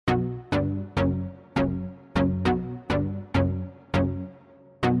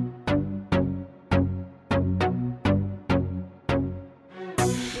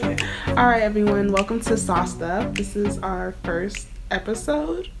Alright everyone, welcome to Sauced Up. This is our first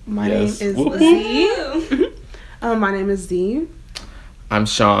episode. My name is Z. My name is Z. I'm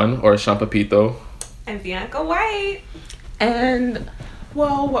Sean, or Sean Papito. And Bianca White. And,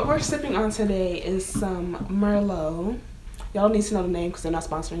 well, what we're sipping on today is some Merlot. Y'all need to know the name because they're not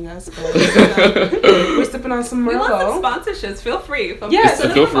sponsoring us. But we're sipping on some Merlot. We want some sponsorships. Feel free. Yes,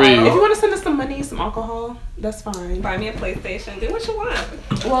 feel free. If you want to send us some money, some alcohol, that's fine. Buy me a PlayStation. Do what you want.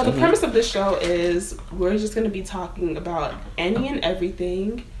 Well, the premise of this show is we're just going to be talking about any and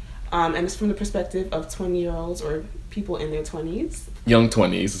everything. And it's from the perspective of 20-year-olds or people in their 20s. Young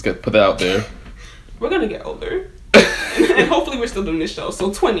 20s. Let's put that out there. We're going to get older. And hopefully we're still doing this show.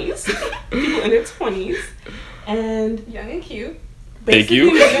 So 20s. People in their 20s. And young and cute. Thank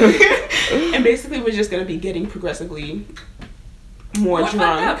you. And basically we're just going to be getting progressively more drunk.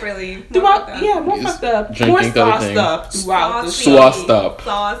 Fucked up, really. More fucked up. More sauced up throughout the show.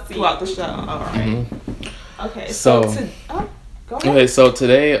 Saucy. Throughout the show. All right. Mm-hmm. Okay. So go ahead. Okay, so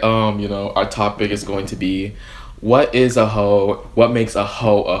today, our topic is going to be what is a hoe? What makes a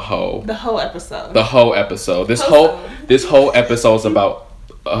hoe a hoe? The whole episode. The whole episode. This whole episode is about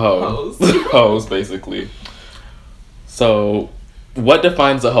hoes. Hoes, basically. So, what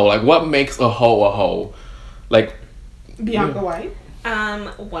defines a hoe? Like, what makes a hoe a hoe? Like, Bianca White.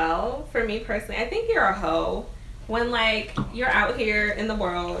 Well, for me personally, I think you're a hoe when, like, you're out here in the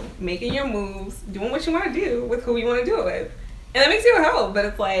world making your moves, doing what you want to do with who you want to do it with. And that makes you a hoe, but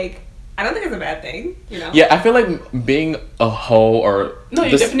it's like, I don't think it's a bad thing, you know? Yeah, I feel like being a hoe or... No,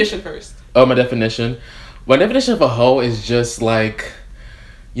 your definition first. Oh, my definition? My definition of a hoe is just like,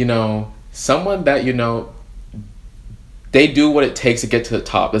 someone that, they do what it takes to get to the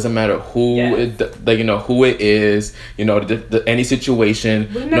top. Doesn't matter who who it is, any situation.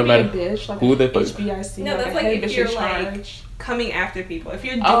 Wouldn't no that matter be a bitch, like who the HBIC. No, that's like if you're like coming after people. If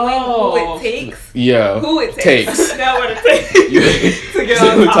you're doing who it takes. Yeah. Who it takes. Not what it takes to get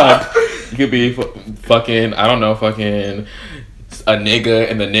on top. You could be fucking a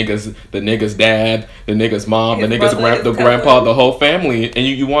nigga and the nigga's dad, the nigga's mom, His the nigga's grandpa, the whole family, and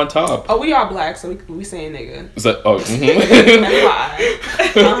you on top. Oh, we are black, so we saying nigga. So,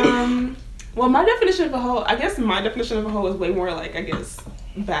 well, my definition of a hoe, I guess my definition of a hoe is way more like, I guess,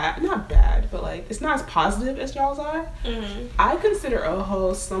 not bad, but like, it's not as positive as y'all's are. Mm-hmm. I consider a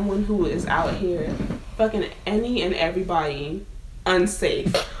hoe someone who is out here fucking any and everybody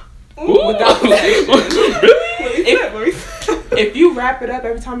unsafe. Without protection. Really? If you wrap it up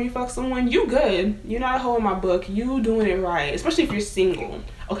every time you fuck someone, you good. You're not a hoe in my book. You doing it right. Especially if you're single.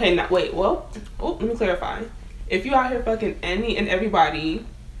 Okay, now wait, let me clarify. If you out here fucking any and everybody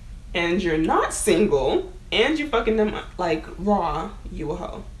and you're not single and you fucking them like raw, you a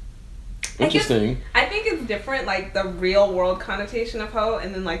hoe. Interesting. I think it's different, like the real world connotation of hoe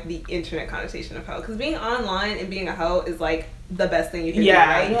and then like the internet connotation of hoe. Because being online and being a hoe is like the best thing you can do,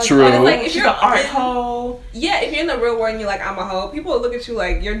 right? Like, true. But like if you're an art hoe. Yeah, if you're in the real world and you're like, I'm a hoe, people will look at you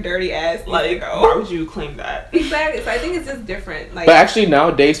like you're dirty ass. Like, why would you claim that? Exactly. So I think it's just different. Like, but actually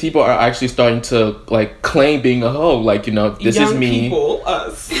nowadays people are actually starting to like claim being a hoe. Like, this young is me. People,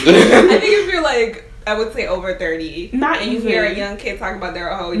 us. I think if you're like, I would say over 30. Not and even. You hear a young kid talking about they're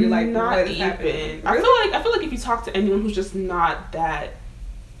a hoe, you're like, not what is even. happening? I feel like if you talk to anyone who's just not that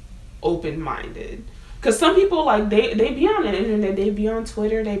open-minded, because some people like they be on the internet, they be on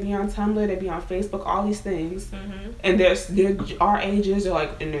Twitter, they be on Tumblr, they be on Facebook, all these things, and they're our ages, they're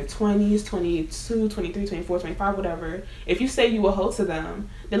like in their 20s, 22, 23, 24, 25, whatever. If you say you a hoe to them,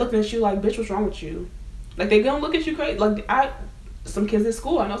 they're looking at you like, bitch, what's wrong with you? Like, they gonna look at you crazy. Like, some kids at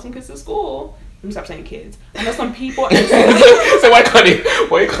school, I know some kids at school. Let me stop saying kids. I know some people. So why can't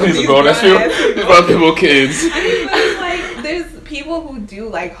he grown as people kids? I mean, but it's like there's people who do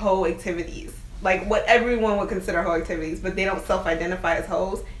like hoe activities, like what everyone would consider hoe activities, but they don't self-identify as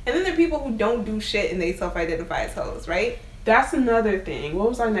hoes. And then there are people who don't do shit and they self-identify as hoes, right? That's another thing. What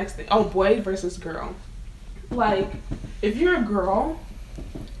was our next thing? Oh, boy versus girl. Like, if you're a girl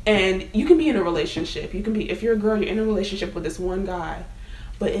and you can be in a relationship, if you're a girl, you're in a relationship with this one guy.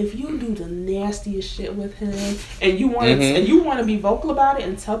 But if you do the nastiest shit with him and you want to be vocal about it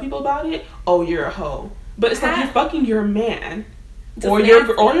and tell people about it, oh, you're a hoe. But it's like you're fucking your man or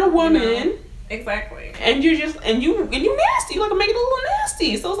your woman. Exactly. And you're just and you nasty. You like make it a little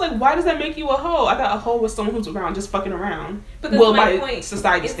nasty. So it's like, why does that make you a hoe? I thought a hoe was someone who's around just fucking around. But that's my by point.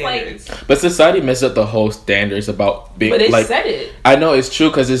 Society standards. But society messed up the whole standards about being. But they like, said it. I know it's true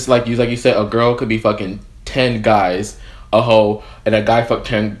because it's like you said, a girl could be fucking 10 guys. A hoe, and a guy fucked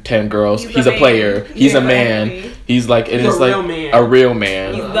 10 girls. He's a player. He's a man. He's like, and it's like a real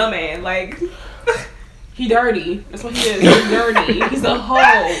man. He's the man. Like, He dirty. That's what he is. He's dirty. He's a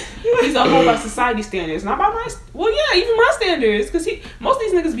hoe. He's a hoe by society standards, not by my. Well, yeah, even my standards, because most of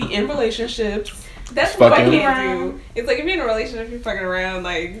these niggas be in relationships. That's what I can't do. It's like if you're in a relationship, you're fucking around,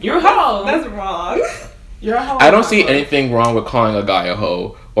 like you're a hoe. That's wrong. You're a hoe. I don't see anything wrong with calling a guy a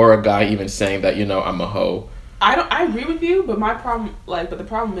hoe, or a guy even saying that, you know, I'm a hoe. I agree with you, but my problem, but the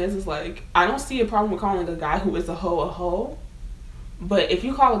problem is like I don't see a problem with calling a guy who is a hoe. But if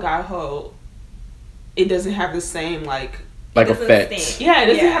you call a guy a hoe, it doesn't have the same effect. Stink. Yeah,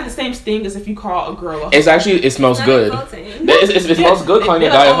 it doesn't have the same sting as if you call a girl a hoe. It's actually, it smells good. It smells good calling a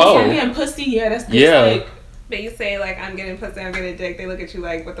guy a hoe. And pussy, yeah, that's just yeah. But you say, like, I'm getting pussy, I'm getting dick, they look at you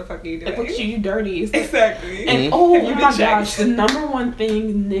like, what the fuck are you doing? They look at you dirty. Exactly. And oh my gosh, the number one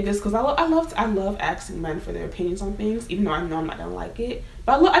thing niggas, because I love asking men for their opinions on things, even though I know I'm not gonna like it.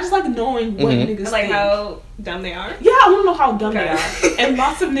 But I just like knowing what niggas like think. how dumb they are? Yeah, I want to know how dumb they are. And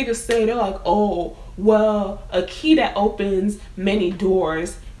lots of niggas say, they're like, oh, well, a key that opens many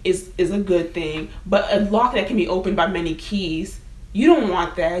doors is a good thing, but a lock that can be opened by many keys, you don't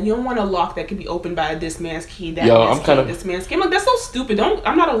want that. You don't want a lock that can be opened by this man's key, this man's key. I'm like, that's so stupid.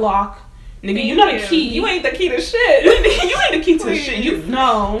 I'm not a lock. Nigga, you're not a key. You ain't the key to shit. You ain't the key to shit.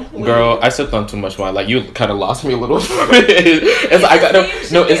 No. Girl, I sipped on too much wine. Like, you kind of lost me a little bit. It's like, I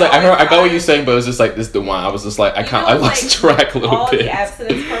got what you're saying, but it was just like, this the wine. I was just like, I lost track a little bit. All the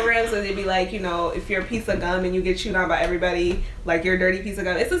abstinence programs, where they'd be like, you know, if you're a piece of gum and you get chewed on by everybody, like, you're a dirty piece of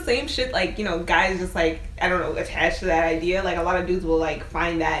gum. It's the same shit, like, you know, guys just, like, I don't know, attached to that idea. Like, a lot of dudes will, like,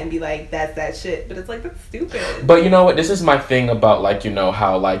 find that and be like, that's that shit. But it's like, that's stupid. But you know what? This is my thing about, like, you know,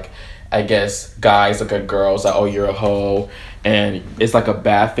 how, like, I guess guys look at girls like, oh, you're a hoe, and it's like a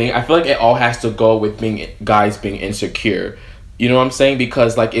bad thing. I feel like it all has to go with guys being insecure. You know what I'm saying?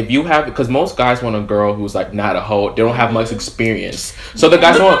 Because because most guys want a girl who's like not a hoe. They don't have much experience. So the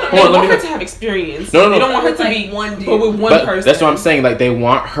guys want her to have experience. No. They don't want her to be one dude, but with one person. That's what I'm saying. Like they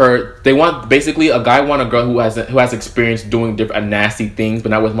want basically a guy want a girl who has experience doing different nasty things, but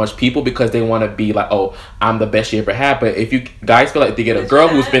not with much people, because they want to be like, oh, I'm the best she ever had. But if you guys feel like they get a girl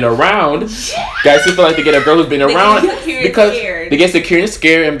who's been around, guys who feel like they get a girl who's been around because they get secure and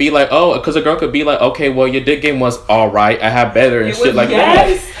scared and be like, oh, because a girl could be like, okay, well, your dick game was all right. I have better. And shit like that,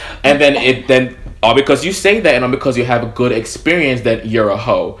 and then all because you say that, and all because you have a good experience, that you're a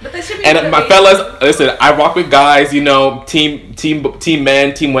hoe. And my fellas, listen, I rock with guys, you know, team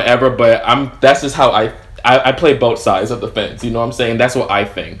men, team whatever, but that's just how I play both sides of the fence. You know what I'm saying? That's what I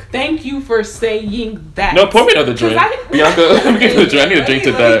think. Thank you for saying that. No, pour me another drink, Bianca. Let me get you a drink. I need a drink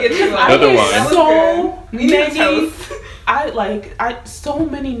to that other wine. So many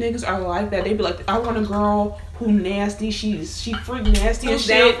niggas are like that. They be like, I want a girl who nasty. She freak nasty and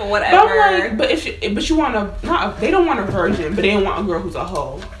shit. For whatever. But I'm like, but you want they don't want a virgin, but they don't want a girl who's a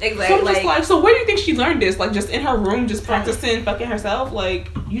hoe. Exactly. So I'm just like, so where do you think she learned this? Like, just in her room, just practicing fucking herself?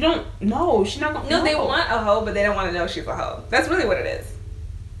 Like, you don't know. She's not gonna. No, they want a hoe, but they don't want to know she's a hoe. That's really what it is.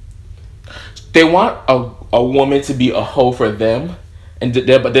 They want a woman to be a hoe for them.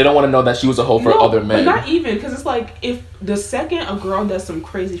 But they don't want to know that she was a hoe for other men. But not even, because it's like, if the second a girl does some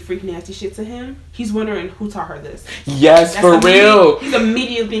crazy freak nasty shit to him, he's wondering who taught her this. Yes, for real. He's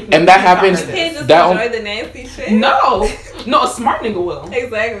immediately thinking, and that happens. You can't just enjoy the nasty shit. No, a smart nigga will.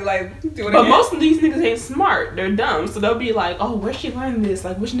 Exactly, like do it. But most of these niggas ain't smart. They're dumb, so they'll be like, oh, where she learned this?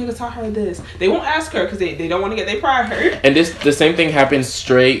 Like, which nigga taught her this? They won't ask her because they don't want to get their pride hurt. And the same thing happens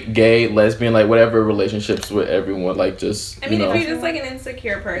straight, gay, lesbian, like whatever relationships with everyone. Like just. I mean, if you're just like an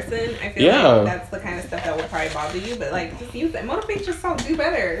insecure person, I feel like that's the kind of stuff that will probably bother you. But like, just use it. Motivate yourself. Do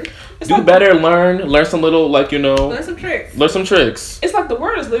better. Learn some little, like, you know. Learn some tricks. It's like the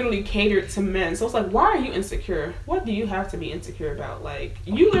word is literally catered to men. So it's like, why are you insecure? What do you have to be insecure about? Like,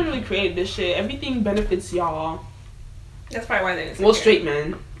 you literally created this shit. Everything benefits y'all. That's probably why they're insecure. Well, straight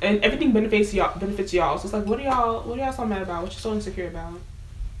men. And everything benefits y'all. So it's like, what are y'all so mad about? What you so insecure about?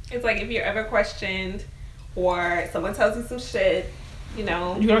 It's like, if you're ever questioned or someone tells you some shit, you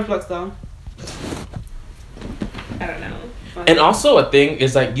know. You gonna flex though. I don't know. And also a thing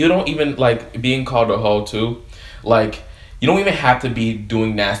is, like, you don't even, like, being called a hoe too, like, you don't even have to be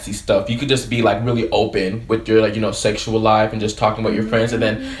doing nasty stuff. You could just be, like, really open with your, like, you know, sexual life and just talking about your friends, and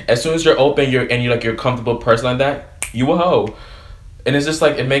then as soon as you're open, you're like, you're a comfortable person like that, you a hoe. And it's just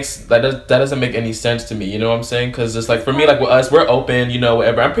like, that doesn't make any sense to me, you know what I'm saying? Because it's like, for me, like, with us, we're open, you know,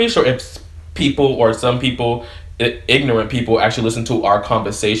 whatever. I'm pretty sure if people or some people, ignorant people, actually listen to our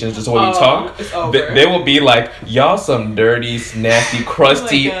conversations, just when we talk, they will be like, y'all some dirty, nasty,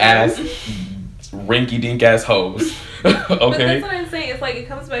 crusty ass, rinky dink ass hoes. But that's what I'm saying. It's like it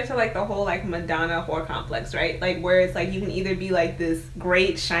comes back to like the whole like Madonna whore complex, right? Like where it's like you can either be like this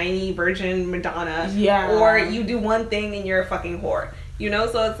great shiny virgin Madonna, or you do one thing and you're a fucking whore. You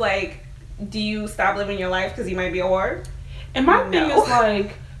know, so it's like, do you stop living your life because you might be a whore? And my thing is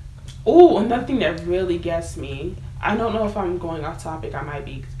like, another thing that really gets me. I don't know if I'm going off topic. I might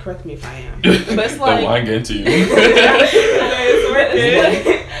be. Correct me if I am. But it's like, the wine get to you.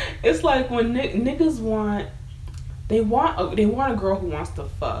 It's like when niggas want. They want a girl who wants to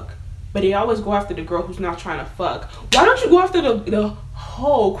fuck, but they always go after the girl who's not trying to fuck. Why don't you go after the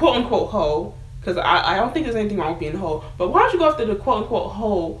hoe, quote unquote hoe? Because I don't think there's anything wrong with being a hoe. But why don't you go after the quote unquote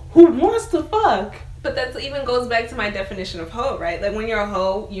hoe who wants to fuck? But that even goes back to my definition of hoe, right? Like when you're a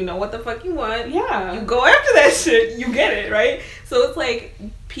hoe, you know what the fuck you want. Yeah. You go after that shit, you get it, right? So it's like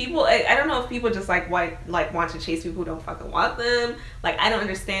people. I don't know if people just like want to chase people who don't fucking want them. Like I don't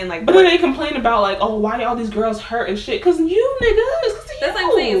understand. Like, but then they complain about like, oh, why all these girls hurt and shit? Cause you niggas. That's what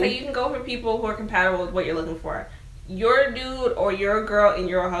I'm saying. It's like you can go for people who are compatible with what you're looking for. You're a dude or you're a girl and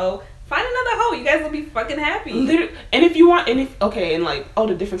you're a hoe. Find another hoe. You guys will be fucking happy. And if you want, and like,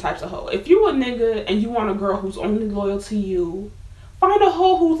 the different types of hoe. If you a nigga and you want a girl who's only loyal to you, find a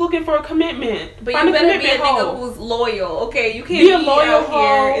hoe who's looking for a commitment. But find you better be a nigga who's loyal. Okay, you can't be a loyal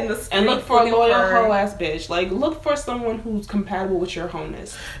hoe here in the street and look for a loyal hoe ass bitch. Like, look for someone who's compatible with your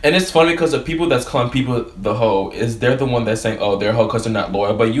wholeness. And it's funny because the people that's calling people the hoe they're the one that's saying, oh, they're a hoe because they're not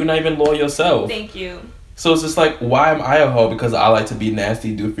loyal, but you're not even loyal yourself. Thank you. So it's just like, why am I a hoe? Because I like to be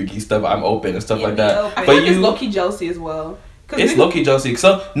nasty, do freaky stuff. I'm open and stuff like that. I feel like it's low-key jealousy as well. It's low-key jealousy.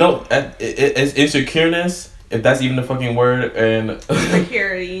 So, no, it's insecureness, if that's even a fucking word, and...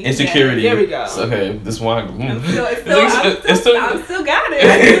 Insecurity. Insecurity. Yeah, there we go. So, okay, this one... I'm still got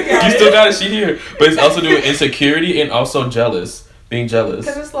it. You still got it, she here. But it's also doing insecurity and also being jealous.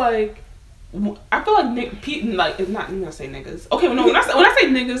 Because it's like, I feel like it's not, I'm going to say niggas. Okay, no, when I say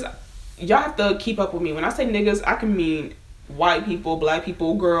niggas... Y'all have to keep up with me. When I say niggas, I can mean white people, black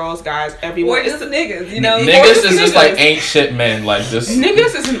people, girls, guys, everyone. Or just niggas, you know? Niggas is just like ain't shit men. Like this.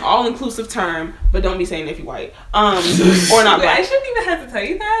 Niggas is an all-inclusive term, but don't be saying if you white. Or not black. I shouldn't even have to tell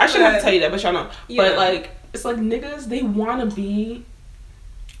you that. I shouldn't have to tell you that, but y'all know. Yeah. But like, it's like niggas, they want to be...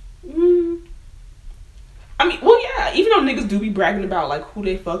 I mean, well, yeah, even though niggas do be bragging about, like, who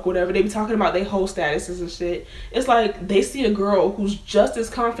they fuck, whatever, they be talking about their whole statuses and shit, it's like, they see a girl who's just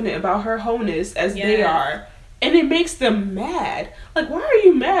as confident about her wholeness as they are, and it makes them mad. Like, why are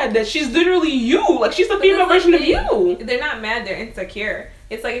you mad that she's literally you? Like, she's the female version of you. They're not mad, they're insecure.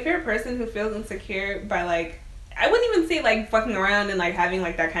 It's like, if you're a person who feels insecure by, like, I wouldn't even say like fucking around and like having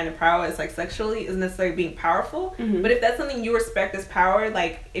like that kind of prowess like sexually is necessarily being powerful. Mm-hmm. But if that's something you respect as power,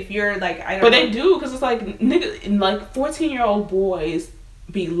 like if you're like But they do, because it's like nigga, like 14-year-old boys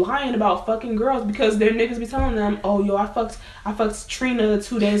be lying about fucking girls because their niggas be telling them, oh yo, I fucked Trina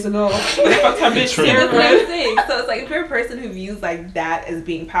 2 days ago. I fucked her bitch Sarah. So it's like if you're a person who views like that as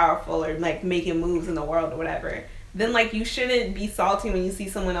being powerful or like making moves in the world or whatever, then like you shouldn't be salty when you see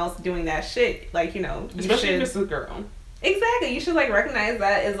someone else doing that shit. Like, you know, especially if it's a girl. Exactly. You should like recognize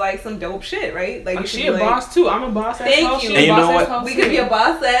that as like some dope shit, right? Like she a boss too. I'm a boss ass. Thank you. And you know what? We could be a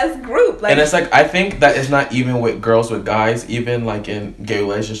boss ass group. Like, and it's like I think that it's not even with girls with guys, even like in gay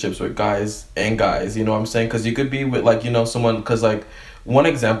relationships with guys and guys. You know what I'm saying? Because you could be with like, you know, someone. Because like one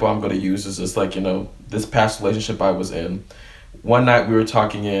example I'm gonna use is just like, you know, this past relationship I was in. One night we were just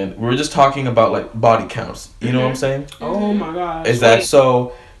talking about like body counts. You know what I'm saying? Oh my gosh. Is that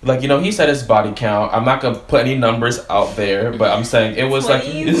so? Like, you know, he said his body count. I'm not gonna put any numbers out there, but I'm saying it was like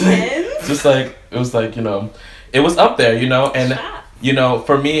just like it was like, you know, it was up there, you know, and you know,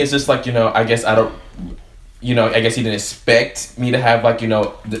 for me it's just like, you know, I guess he didn't expect me to have like, you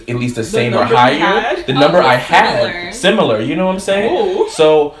know, at least the same or higher. The number I had. Similar, you know what I'm saying? Ooh.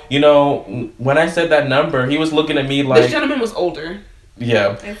 So, you know, when I said that number, he was looking at me like... This gentleman was older.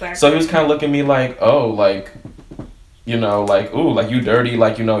 Yeah. Exactly. So he was kind of looking at me like, oh, like, you know, like, ooh, like you dirty,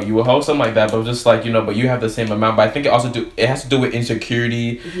 like, you know, you a hoe, something like that. But just like, you know, but you have the same amount. But I think it has to do with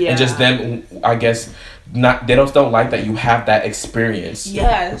insecurity. Yeah. And just them, I guess, they don't like that you have that experience.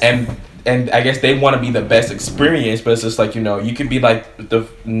 Yes. And I guess they want to be the best experience, but it's just like, you know, you could be like the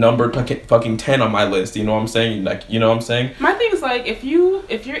number fucking 10 on my list. You know what I'm saying? Like, you know what I'm saying? My thing is like, if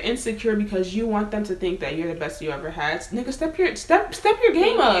you're insecure because you want them to think that you're the best you ever had, nigga, step your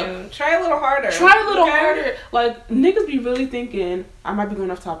game up. Try a little harder. Harder. Like, niggas be really thinking, I might be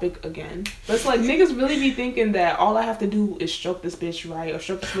going off topic again, but it's like niggas really be thinking that all I have to do is stroke this bitch right or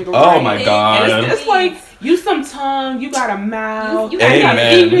stroke this nigga right. Oh my god. It's like, use some tongue, you got a mouth, you got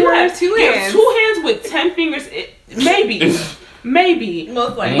fingers, you have two hands. You have 2 hands with 10 fingers, maybe. Maybe.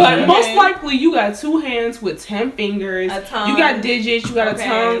 Most likely. But most likely you got 2 hands with 10 fingers. A tongue. You got digits, you got a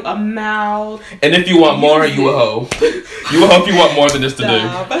tongue, a mouth. And if you want more, you a hoe. You a hoe if you want more than this to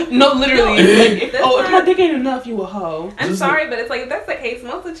do. No, literally. If my dick ain't enough, you a hoe. I'm sorry, but it's like, if that's the case,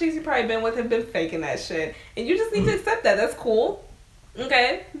 most of the chicks you probably been with have been faking that shit. And you just need to accept that. That's cool.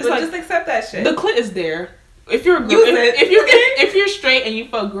 Okay? But like, just accept that shit. The clit is there. If you're a girl, if you're straight and you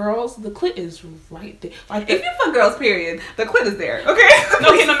fuck girls, the clit is right there. Like if you fuck girls, period, the clit is there. Okay.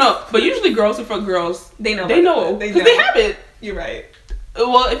 No. But usually girls who fuck girls, they know because they have it. You're right.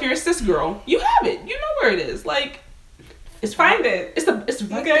 Well, if you're a cis girl, you have it. You know where it is. Like, it's find it. It's right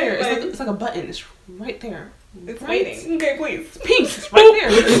there. It's like a button. It's right there. It's waiting. Okay, please. It's pink. It's right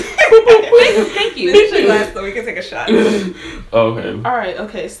there. Thank you. This should last so we can take a shot. Okay. All right.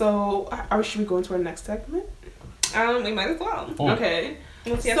 Okay. So, should we go into our next segment? We might as well. Oh. Okay.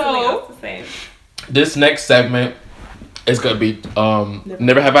 Let's see something else to say. This next segment is gonna be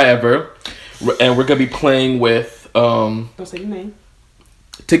Never Have I Ever, and we're gonna be playing with Don't say your name.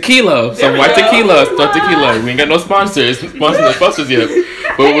 Tequila, some white tequila, Star Tequila. We ain't got no sponsors yet,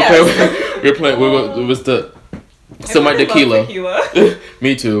 but we're playing. It was the some white tequila.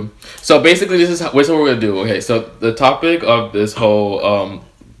 Me too. So basically, this is what we're gonna do. Okay, so the topic of this whole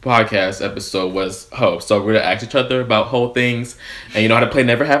podcast episode was hoe. So we're gonna ask each other about whole things, and you know how to play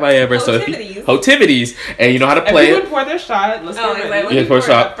Never Have I Ever. So if you hotivities, and you know how to play it. Pour their shot. Let's get ready. Yeah, pour a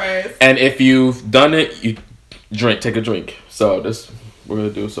shot first. And if you've done it, you take a drink. So this we're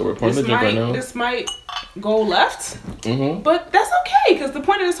gonna do. So we're pouring the drink right now. This might go left, but that's okay because the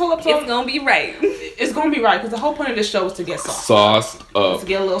point of this whole episode is gonna be right. It's gonna be right because the whole point of this show is to get sauced up, to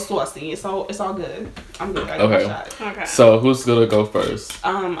get a little saucy. It's all good. I'm good. I got a shot. Okay. So who's gonna go first?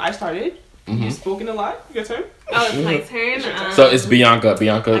 I started. You've spoken a lot. Your turn. Oh, it's my turn. So it's Bianca.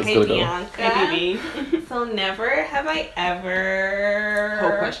 Bianca's gonna go. Hey, baby. So never have I ever.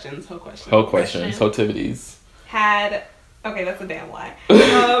 Whole questions. Hotivities. Okay, that's a damn lie.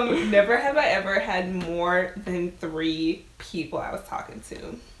 Never have I ever had more than 3 people I was talking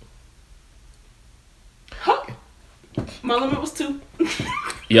to. Huh. My limit was 2.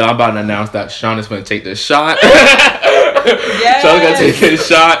 Yeah, I'm about to announce that Sean is going to take this shot. Yes. Sean's going to take this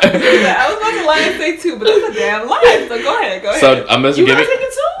shot. I was about to lie and say 2, but that's a damn lie. So go ahead. So I'm going to give it.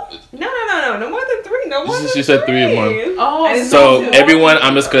 No more than 3. No more than 3. She said 3 or more. Oh, so everyone,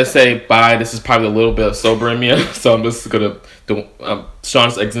 I'm just going to say bye. This is probably a little bit of soberemia. So I'm just going to do,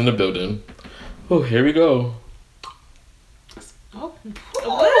 Sean's exiting the building. Oh, here we go. Oh.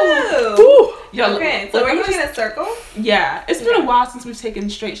 Yo, okay, so we're going in a circle? Yeah. It's been a while since we've taken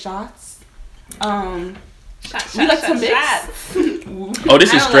straight shots. We like to mix. Oh,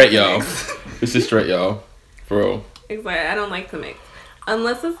 this is straight, y'all. This is straight, y'all. For real. Exactly. I don't like to mix.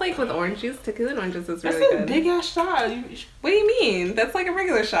 Unless it's like with orange juice. Tequila and orange juice is really good. That's a big ass shot. What do you mean? That's like a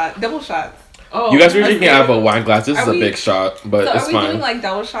regular shot. Double shots. Oh, you guys are drinking out of a wine glass. This is a big shot, but it's fine. Are we doing like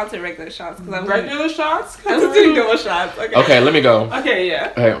double shots or regular shots? Regular shots? I was doing double shots. Okay, let me go. Okay,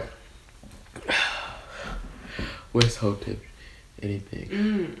 yeah. Okay. Where's whole tip?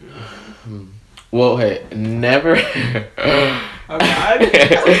 Anything? Well, hey, never. Oh God.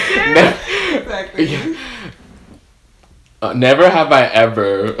 Exactly. Never have I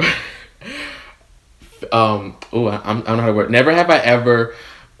ever. I don't know how to word. Never have I ever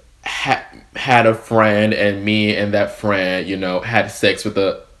had a friend and me and that friend, had sex with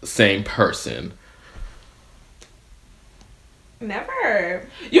the same person. Never.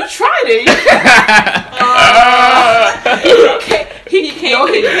 You tried it. He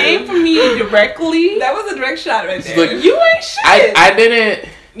came for me directly. That was a direct shot right there. Like, you ain't shit. I didn't.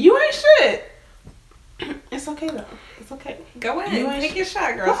 You ain't shit. It's okay though. It's okay. Go ahead. Take your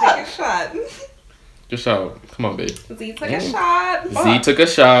shot, girl. Take your shot. Your shot. Come on, babe. Z took a shot. Z took a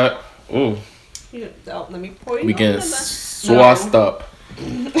shot. Ooh. Let me pour you. We getting sauced up.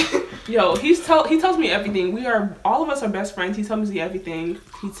 Yo, he tells me everything. All of us are best friends. He tells me everything.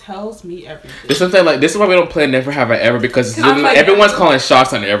 This is something like this is why we don't play Never Have I Ever because everyone's calling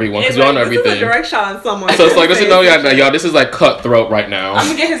shots on everyone because we all know everything. This is a direct shot on someone. So it's like just y'all. This is like cutthroat right now. I'm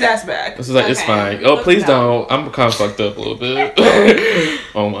gonna get his ass back. This is like it's fine. Oh, please don't. I'm kind of fucked up a little bit.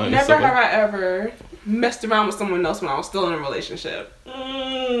 Oh my. Never have I ever messed around with someone else when I was still in a relationship.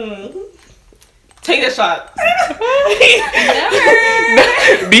 Take that shot.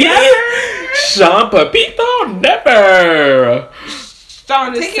 Never. Sean Papito, never.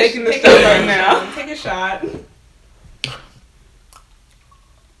 Sean is taking the shot right now. Take a shot.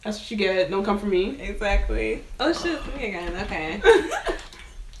 That's what you get. Don't come for me. Exactly. Oh shit, it's me again. Okay.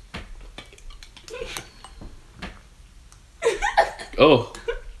 Oh.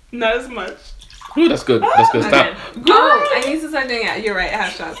 Not as much. Ooh, that's good. That's good Okay. stuff. I need to start doing it. You're right.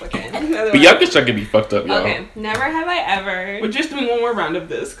 Half shots. Okay. Bianca's trying to be fucked up, y'all. Okay. Never have I ever. We're just doing one more round of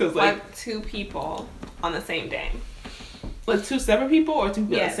this because like two people on the same day. Like two separate people or two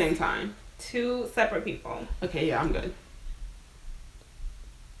people at the same time? Two separate people. Okay, yeah, I'm good.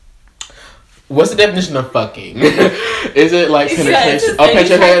 What's the definition of fucking? Is it like penetration? Oh,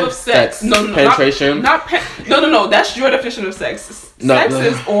 penetration. Of sex. No, penetration. No. That's your definition of sex. Sex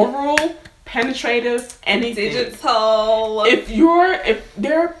is oral, penetrative, anything. Digital. If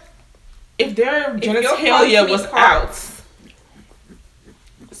their genitalia was out.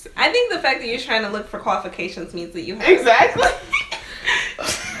 I think the fact that you're trying to look for qualifications means that you have. Exactly.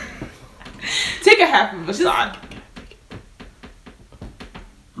 Take a half of a shot.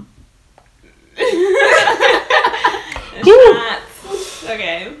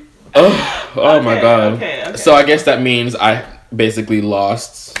 Okay. Oh my god. Okay. So I guess that means I basically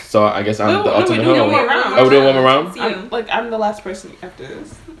lost. So I guess I'm the ultimate hoe. Oh, we're doing one more round? I'm the last person after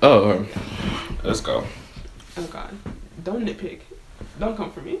this. Oh, let's go. Oh god. Don't nitpick. Don't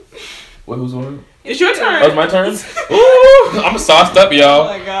come for me. Wait, who's one? It's your turn. Oh, it's my turn? Ooh, I'm sauced up, y'all. Oh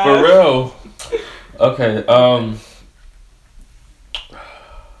my god. For real. Okay, I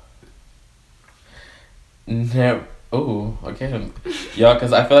can't. Y'all,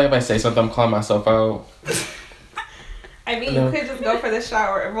 because I feel like if I say something, I'm calling myself out. I mean, you could just go for the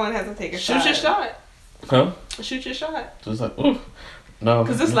shot where everyone has to take a shot. Shoot your shot. Huh? Shoot your shot. Just like, ooh. No.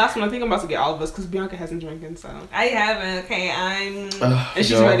 Because this last one, I think I'm about to get all of us because Bianca hasn't drinking, so. I haven't. Okay, and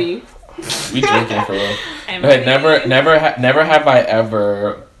she's ready. We drinking for real. I'm Okay, ready. never have I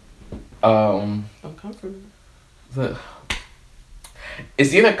ever. Don't come for me.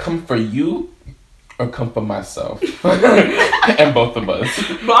 It's either come for you or come for myself, and both of us.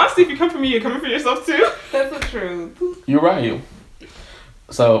 But honestly, if you come for me, you're coming for yourself too. That's the truth. You're right.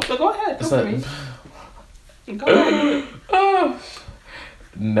 So go ahead. Come for me. Go ahead.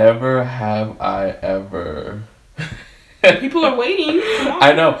 Never have I ever. People are waiting.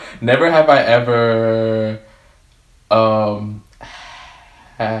 I know. Never have I ever. I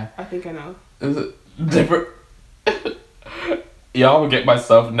think I know. Is it never? Y'all will get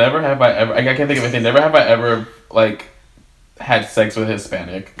myself. Never have I ever. I can't think of anything. Never have I ever like had sex with a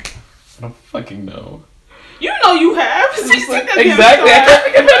Hispanic. I don't fucking know. You know you have. Exactly. I can't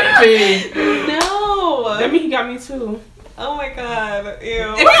think of anything. No. That mean he got me too. Oh my god.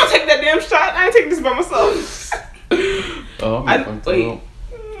 Ew. If I don't take that damn shot, I ain't taking this by myself. Oh, wait.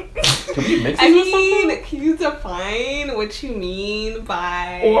 Can we mix I this with something? mean, can you define what you mean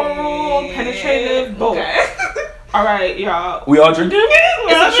by oral, penetrative, both? Okay. All right, y'all. We all drinking?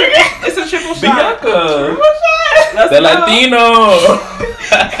 It's a triple shot. Bianca. Triple shot. Let's The go. Latino.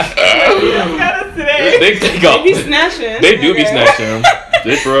 Got us today. They be snatching. They do be snatching.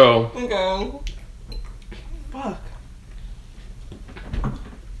 They bro. Okay. Fuck.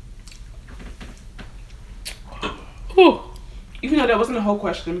 Whew. Even though that wasn't a whole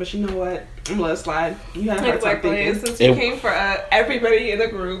question, but you know what? I'm gonna let it slide. You had a hard time Exactly. thinking. Since you came for everybody in the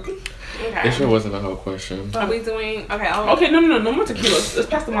group. Okay. It sure wasn't a whole question. Are we doing? Okay. Okay, no more tequila. Let's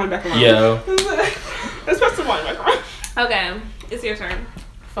pass the wine back around. Yeah. Let's pass the wine back around. Okay. It's your turn.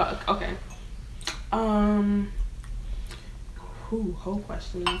 Fuck. Okay. Whole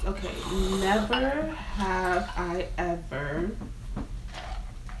questions. Okay. Never have I ever.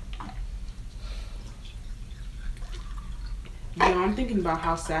 Yo, I'm thinking about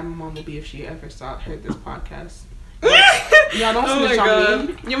how sad my mom would be if she ever heard this podcast. Y'all don't snitch on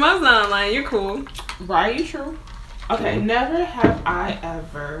me. Your mom's not online. You're cool. Right? You true? Okay. True. Never have I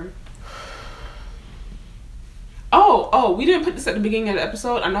ever. Oh, we didn't put this at the beginning of the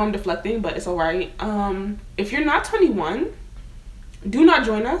episode. I know I'm deflecting, but it's alright. If you're not 21, do not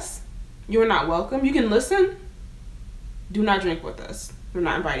join us. You're not welcome. You can listen. Do not drink with us. We're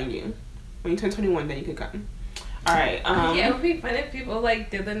not inviting you. When you turn 21, then you can come. Alright. Yeah, it would be fun if people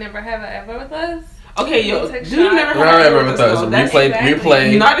did the never have I ever with us. Okay, yo, Take do you never shots. have I ever with us. though? That's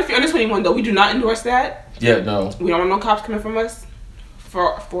Replay. not if you're under 21 though. We do not endorse that. Yeah, no. We don't want no cops coming from us.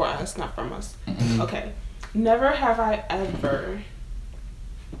 For us, not from us. Mm-hmm. Okay. Never have I ever.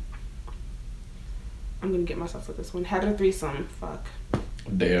 I'm gonna get myself with this one. Had a threesome. Fuck.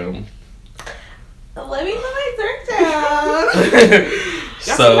 Damn. Let me put my drink down.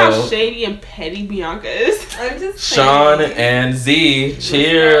 Y'all see how shady and petty Bianca is? I'm just Sean saying. and Z,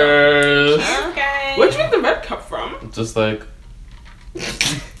 cheers. Okay. Where'd you get the red cup from? Just like.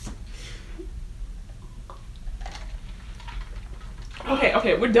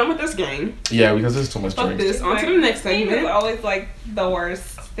 Okay, we're done with this game. Yeah, because there's too much Fuck drinks. this. On to the next This segment. is always the worst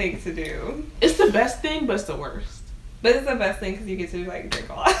thing to do. It's the best thing, but it's the worst. But it's the best thing because you get to drink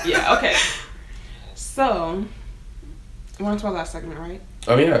a lot. Yeah, okay. So, we're on to our last segment, right?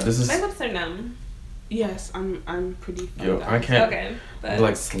 Oh yeah, this is. My lips are numb. Yes, I'm pretty fucked Yo, up. I can't. Okay.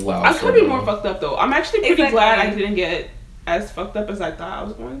 Like slouch. I could be more fucked up though. I'm actually pretty Exactly. glad I didn't get as fucked up as I thought I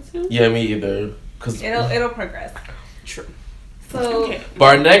was going to. Yeah, me either. Cause It'll progress. True. So Okay. But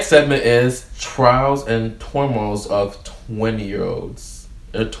our next segment is trials and turmoils of 20-year-olds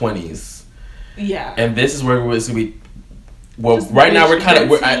or 20s, Yeah. and this is where we're just gonna be. Well, Just right now we're kind of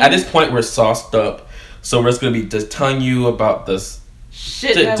venting. at this point we're sauced up, so we're just gonna be just telling you about this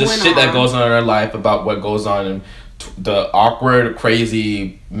Shit shit, that just went shit that on. goes on in our life, about what goes on and the awkward,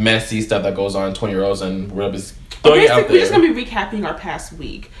 crazy, messy stuff that goes on in 20-year-olds, and we're just throwing it out Basically, we're just there. gonna be recapping our past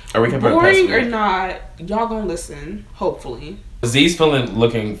week. Are we comparing Boring past or week? not, y'all gonna listen. Hopefully. Z's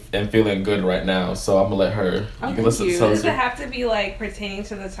looking and feeling good right now, so I'm gonna let her. Oh, You can thank listen. you. So does it have to be like pertaining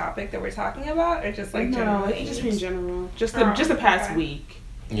to the topic that we're talking about, or just like No, generally? it can just be in general. Just Oh, the past okay. week.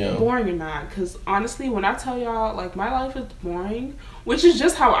 yeah. Boring or not, because honestly, when I tell y'all, like, my life is boring, which is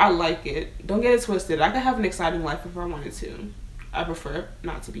just how I like it. Don't get it twisted. I could have an exciting life if I wanted to. I prefer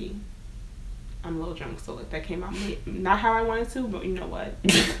not to be. I'm a little drunk, so like that came out not how I wanted to, but you know what?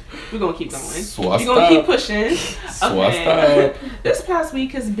 We're gonna keep going. Swasta. We're gonna keep pushing. Swasta. This past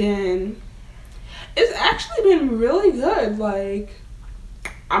week has been. It's actually been really good. Like,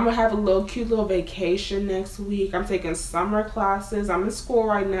 I'm gonna have a cute little vacation next week. I'm taking summer classes. I'm in school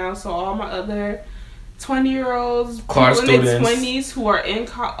right now, so all my other 20-year-olds, College people in their students. 20s who are in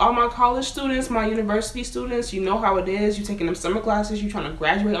all my college students, my university students, you know how it is. You taking them summer classes. You trying to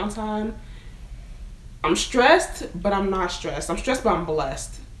graduate on time. I'm stressed, but I'm not stressed. I'm stressed, but I'm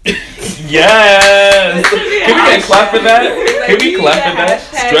blessed. Yes. Can we get clap for that? Can we clap for that?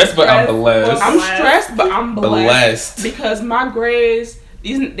 Hashtag Stressed, but I'm stressed. blessed. I'm stressed, but I'm blessed. Blessed. Because my grades,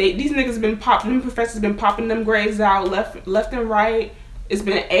 these niggas been popping, them professors been popping them grades out left and right. It's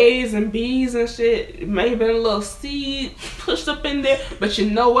been A's and B's and shit. It may have been a little C pushed up in there, but you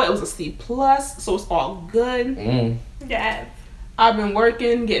know what? It was a C plus, so it's all good. Mm. Yes. I've been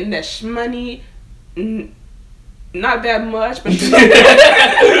working, getting that shmoney. Not that much, but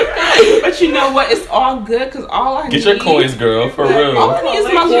but you know what? It's all good because all I Get need. your coins, girl, for real. All I need is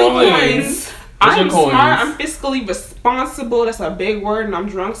my little Coins. coins. Get your I'm coins. smart. I'm fiscally responsible. That's a big word, and I'm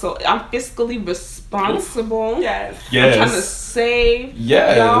drunk, so I'm fiscally responsible. Yes. I'm trying to Yes. save.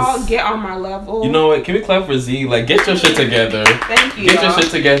 Yes. Y'all get on my level. You know what? Can we clap for Z? Like, get your shit together. Thank you. Get your y'all.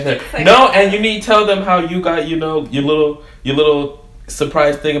 shit together. Like- No, and you need to tell them how you got, you know, your little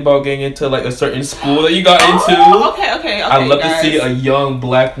surprise thing about getting into like a certain school that you got into. Oh, okay. I love guys. to see a young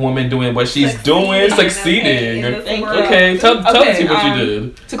black woman doing what she's doing, succeeding. in this Thank you. world. Okay, tell the Okay, team what you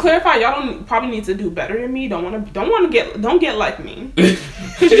did. To clarify, y'all don't probably need to do better than me. Don't get like me.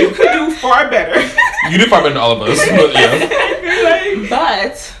 Cause you could do far better. You do far better than all of us. But yeah.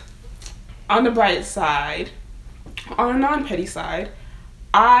 But on the bright side, on a non-petty side,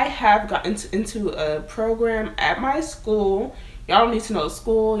 I have gotten into a program at my school. Y'all don't need to know the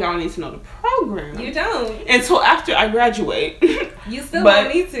school. Y'all don't need to know the program. You don't. Until after I graduate. You still But-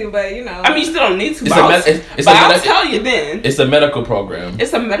 don't need to, but you know. I mean, you still don't need to, It's but, a I'll, med- it's but a I'll med- tell you then. It's a medical program.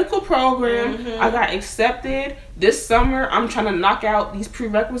 It's a medical program. Mhm. I got accepted this summer. I'm trying to knock out these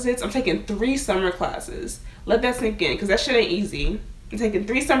prerequisites. I'm taking 3 summer classes. Let that sink in, because that shit ain't easy. I'm taking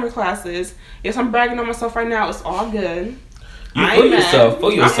 3 summer classes. Yes, I'm bragging on myself right now. It's all good. You I feel ain't mad. yourself. Feel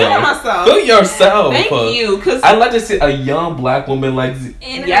I'm yourself. feeling myself. Feel yourself. Thank you, because I like to see a young black woman like Z.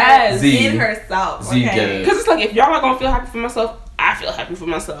 in Yes. her, Z. in herself. Z Okay. get it. it's like if y'all are gonna feel happy for myself, I feel happy for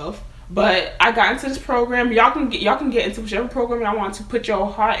myself. But I got into this program. Y'all can get into whichever program y'all want to. Put your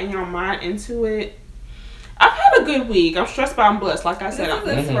heart and your mind into it. I've had a good week. I'm stressed, but I'm blessed. Like I This said,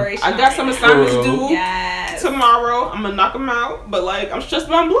 is inspirational. I got some assignments For real. due Yes. tomorrow. I'm gonna knock them out. But like, I'm stressed,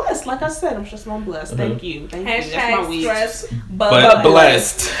 but I'm blessed. Like I said, I'm stressed, but I'm blessed. Thank you. Thank you. That's my Hashtag week. stress, But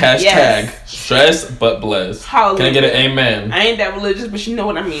blessed. Hashtag Yes. stress but blessed. Hallelujah. Can I get an amen? I ain't that religious, but you know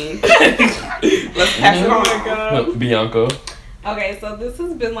what I mean. Let's pass it Oh on. my God. Bianca. Okay, so this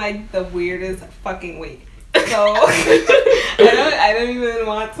has been like the weirdest fucking week. So I don't even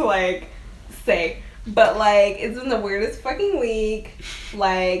want to like say, but like it's been the weirdest fucking week.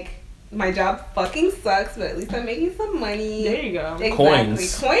 Like my job fucking sucks, but at least I'm making some money. There you go. Exactly.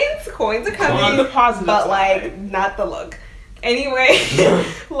 Coins. Coins are coming. On the positive but side. like not the look. Anyway,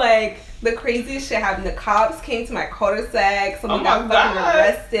 like the craziest shit happened. The cops came to my cul-de-sac. Someone Oh got my fucking God.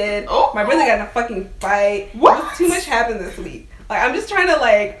 arrested. Oh. My brother got in a fucking fight. What? Too much happened this week. Like I'm just trying to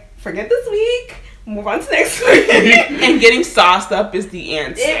like forget this week, move on to next week. And getting sauced up is the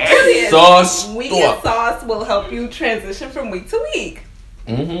answer. It really is. Sauce Week up. and sauce will help you transition from week to week.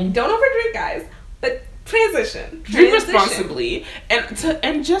 Mm-hmm. Don't overdrink, guys. But Transition. Drink responsibly.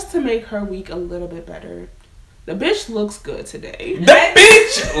 And just to make her week a little bit better, the bitch looks good today. The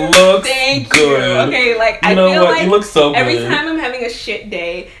bitch looks good. Okay, like, I feel like you look so good. Every time I'm having a shit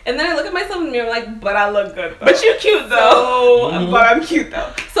day, and then I look at myself in the mirror, like, but I look good though. But you're cute though. But I'm cute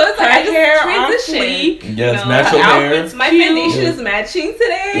though. So it's like, I just transition. Yes, natural hair. My foundation is matching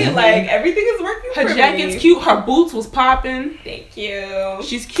today. Like, everything is working for me. Her jacket's cute. Her boots was popping. Thank you.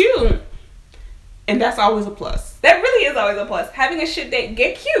 She's cute. And that's always a plus. That really is always a plus. Having a shit day,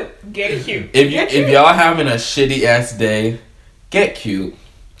 get cute. Get cute. If y'all having a shitty ass day, get cute.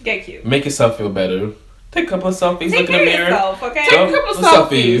 Get cute. Make yourself feel better. Take a couple of selfies. Look in the mirror. Yourself, okay? Take a couple of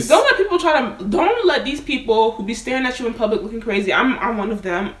selfies. Don't let these people who be staring at you in public looking crazy. I'm one of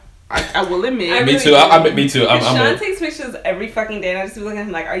them. I will admit. Me too. Me too. Sean takes pictures every fucking day, and I just be looking at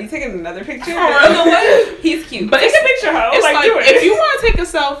him like, "Are you taking another picture?" But you know what? He's cute. But take a picture, ho. It's like do it. If you want to take a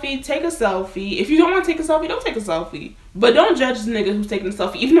selfie, take a selfie. If you don't want to take a selfie, don't take a selfie. But don't judge the nigga who's taking a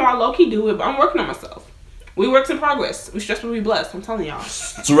selfie. Even though I low key do it, but I'm working on myself. We works in progress. We stressed but we blessed. I'm telling y'all.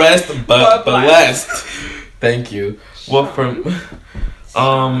 Stressed but blessed. Thank you. Well, from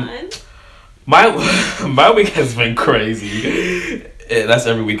my week has been crazy. That's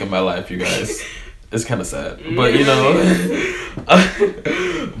every week of my life, you guys. It's kind of sad, but you know,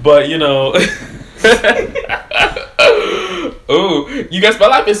 ooh, you guys, my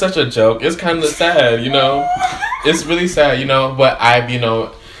life is such a joke. It's kind of sad, you know. It's really sad, you know. But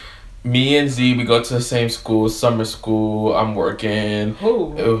me and Z, we go to the same school, summer school. I'm working.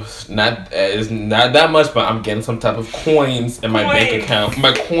 It's not that much, but I'm getting some type of coins in my bank account.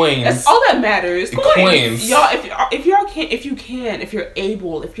 My coins. That's all that matters. Coins. Y'all, if you're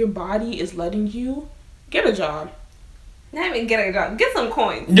able, if your body is letting you, get a job. Not even get a job. Get some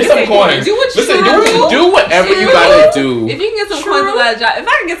coins. Get some coins. Do what do whatever you gotta do. If you can get some coins without a job, if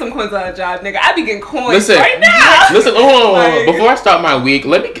I can get some coins without a job, nigga, I'd be getting coins right now. Hold on. Before I start my week,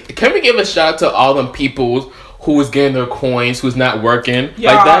 can we give a shout out to all them people who was getting their coins, who's not working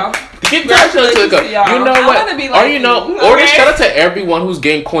like that? Give that shout out to you know what? Or just shout out to everyone who's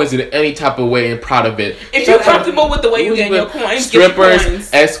getting coins in any type of way and proud of it. If you're comfortable with the way you get your coins,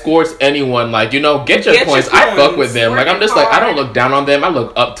 strippers, escorts, anyone, like, you know, get your coins. I fuck with them. Like, I'm just like, I don't look down on them. I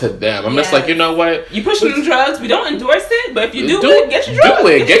look up to them. I'm just like, you know what? You pushing them drugs. We don't endorse it, but if you do it, get your drugs. Do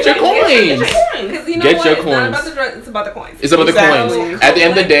it. Get your coins. Because you know what? It's not about the drugs. It's about the coins. It's about the coins. At the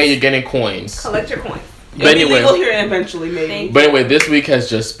end of the day, you're getting coins. Collect your coins. But anyway, legal here eventually, maybe. But anyway, this week has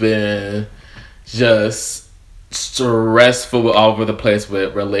just been stressful all over the place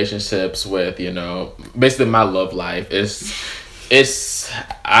with relationships, with, you know, basically my love life. It's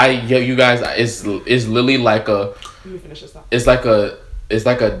literally like a. Let me finish this off. It's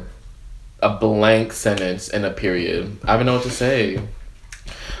like a blank sentence in a period. I don't know what to say.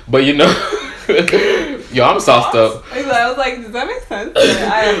 But you know. Yo, I'm sauced up. I was like, does that make sense?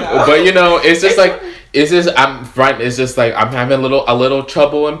 I don't know. But you know, it's just like I'm having a little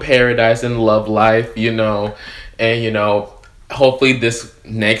trouble in paradise in love life, you know, and you know, hopefully this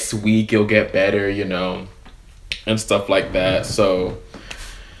next week it'll get better, you know, and stuff like that. So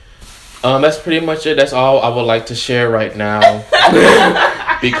that's pretty much it. That's all I would like to share right now.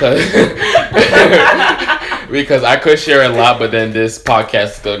 Because I could share a lot, but then this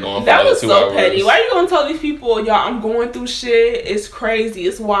podcast is going on for another 2 hours. That was so petty. Why are you gonna tell these people, y'all, I'm going through shit, it's crazy,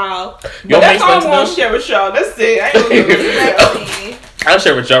 it's wild. But that's all I'm gonna share with y'all. That's it. I ain't gonna I'll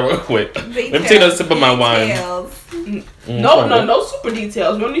share with y'all real quick. Let me take another sip of my wine. No super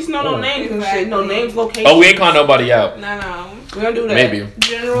details. We don't need to know no names and shit. No names, locations. Oh, we ain't calling nobody out. No. We don't do that. Maybe.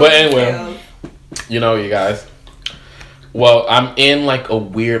 But anyway, you know, you guys. Well, I'm in like a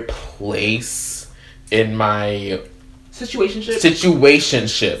weird place in my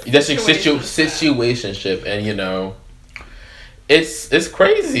situationship. That's a situationship, and you know, it's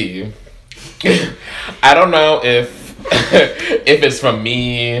crazy. I don't know if it's from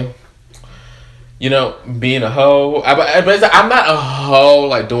me, you know, being a hoe. But I'm not a hoe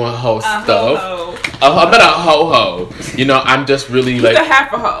like doing hoe stuff. I'm not a ho. You know, I'm just really like a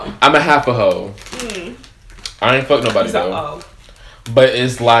half a hoe. I'm a half a hoe. I ain't fuck nobody though. But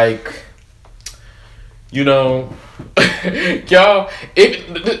it's like, you know, y'all,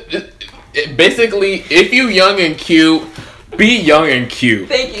 basically, if you young and cute, be young and cute.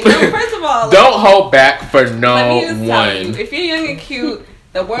 Thank you. No, first of all, don't hold back for no one. If you're young and cute,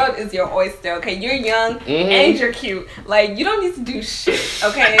 the world is your oyster, okay? You're young and you're cute. Like, you don't need to do shit,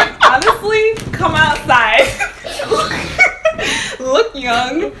 okay? Honestly, come outside. Look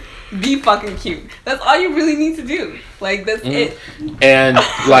young. Be fucking cute. That's all you really need to do. Like, that's it. And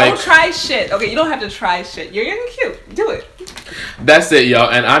like, don't try shit. Okay, you don't have to try shit. You're young and cute. Do it. That's it, y'all.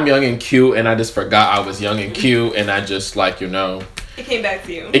 And I'm young and cute, and I just forgot I was young and cute, and I just like, It came back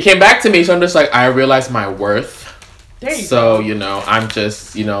to you. It came back to me, so I'm just like, I realized my worth. There you so, go. I'm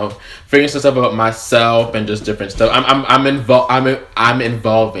just, figuring some stuff about myself and just different stuff. I'm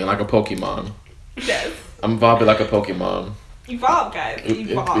evolving like a Pokemon. Yes. I'm evolving like a Pokemon. Evolve, guys.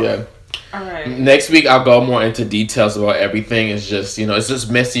 Evolve. Yeah. All right. Next week I'll go more into details about everything. It's just, it's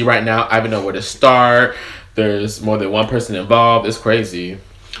just messy right now. I don't know where to start. There's more than one person involved. It's crazy.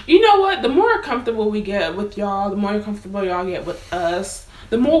 You know what? The more comfortable we get with y'all, the more comfortable y'all get with us,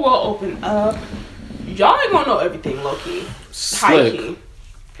 the more we'll open up. Y'all ain't gonna know everything, low key. High key.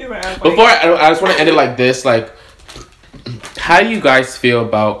 Before I just want to end it like this. Like, how do you guys feel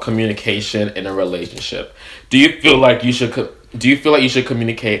about communication in a relationship? Do you feel like you should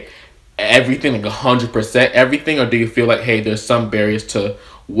communicate everything, like 100% everything, or do you feel like, hey, there's some barriers to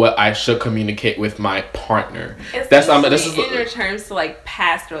what I should communicate with my partner? This is in your terms to like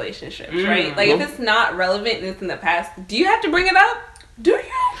past relationships, right? Like if it's not relevant and it's in the past, do you have to bring it up? Do you?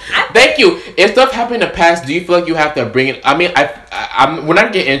 Thank you. If stuff happened in the past, do you feel like you have to bring it? I mean, we're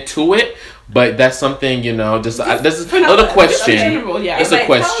not getting into it, but that's something, this is a little question. It's a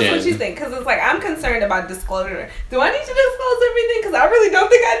question. Tell us what you think, because it's like I'm concerned about disclosure. Do I need to disclose everything? Because I really don't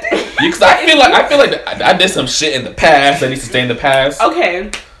think I do. Because I feel like I did some shit in the past that needs to stay in the past.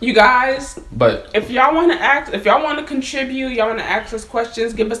 Okay, you guys. But if y'all want to contribute, y'all want to ask us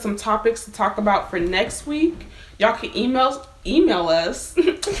questions, give us some topics to talk about for next week. Y'all can email us.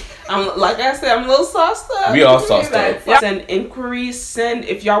 Like I said, I'm a little sauced up. We all sauced up. Send inquiries.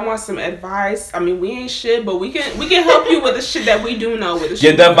 If y'all want some advice. I mean, we ain't shit, but we can help you with the shit that we do know.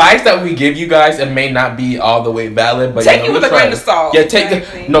 The advice that we give you guys, it may not be all the way valid, but take it with a grain of salt. Yeah,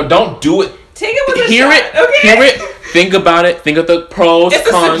 don't do it. Take it with a hear shot. Okay. Hear it. Think about it. Think of the pros. It's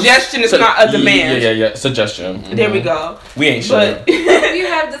cons. a suggestion. It's not a demand. Yeah. Suggestion. Mm-hmm. There we go. We ain't sure. If you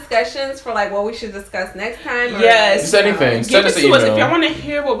have discussions for like what we should discuss next time, yes, just anything. Send us an email. If y'all want to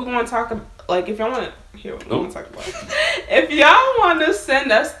hear what we want to talk about, if y'all want to hear what we want to talk about, if y'all want to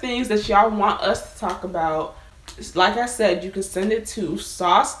send us things that y'all want us to talk about, like I said, you can send it to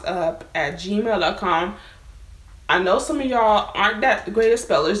saucedup@gmail.com. I know some of y'all aren't that the greatest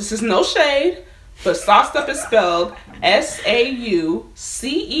spellers. This is no shade. But Sauced Up is spelled SAUCEDUP.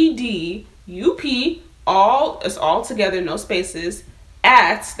 It's all together, no spaces.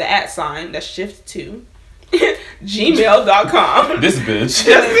 At the @ sign, that's shift 2. gmail.com. This bitch.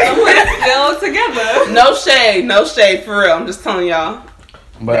 Still together. No shade for real. I'm just telling y'all.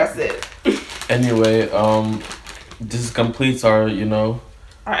 But that's it. Anyway, this completes our,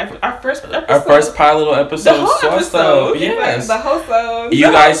 our first episode. Our first pilot episode. The whole episode. Yes. The whole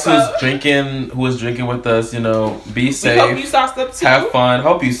you guys who is drinking with us, be safe. We hope you sauced up too. Have fun.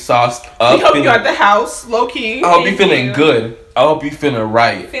 Hope you sauced up. We hope you at the house, low key. I hope you feeling good. I hope you feeling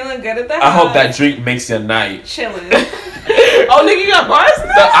right. Feeling good at the house. I hope that drink makes your night. Chilling. Oh, nigga, you got bars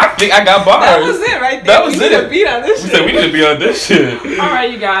now? I think I got bars. That was it right there. That was it. We need to beat on this shit. We need to be on this shit. All right,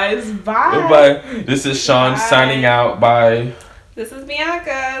 you guys. Bye. Bye. This is Sean signing out. Bye. This is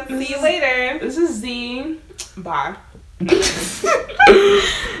Bianca. See you later. This is Z. Bye.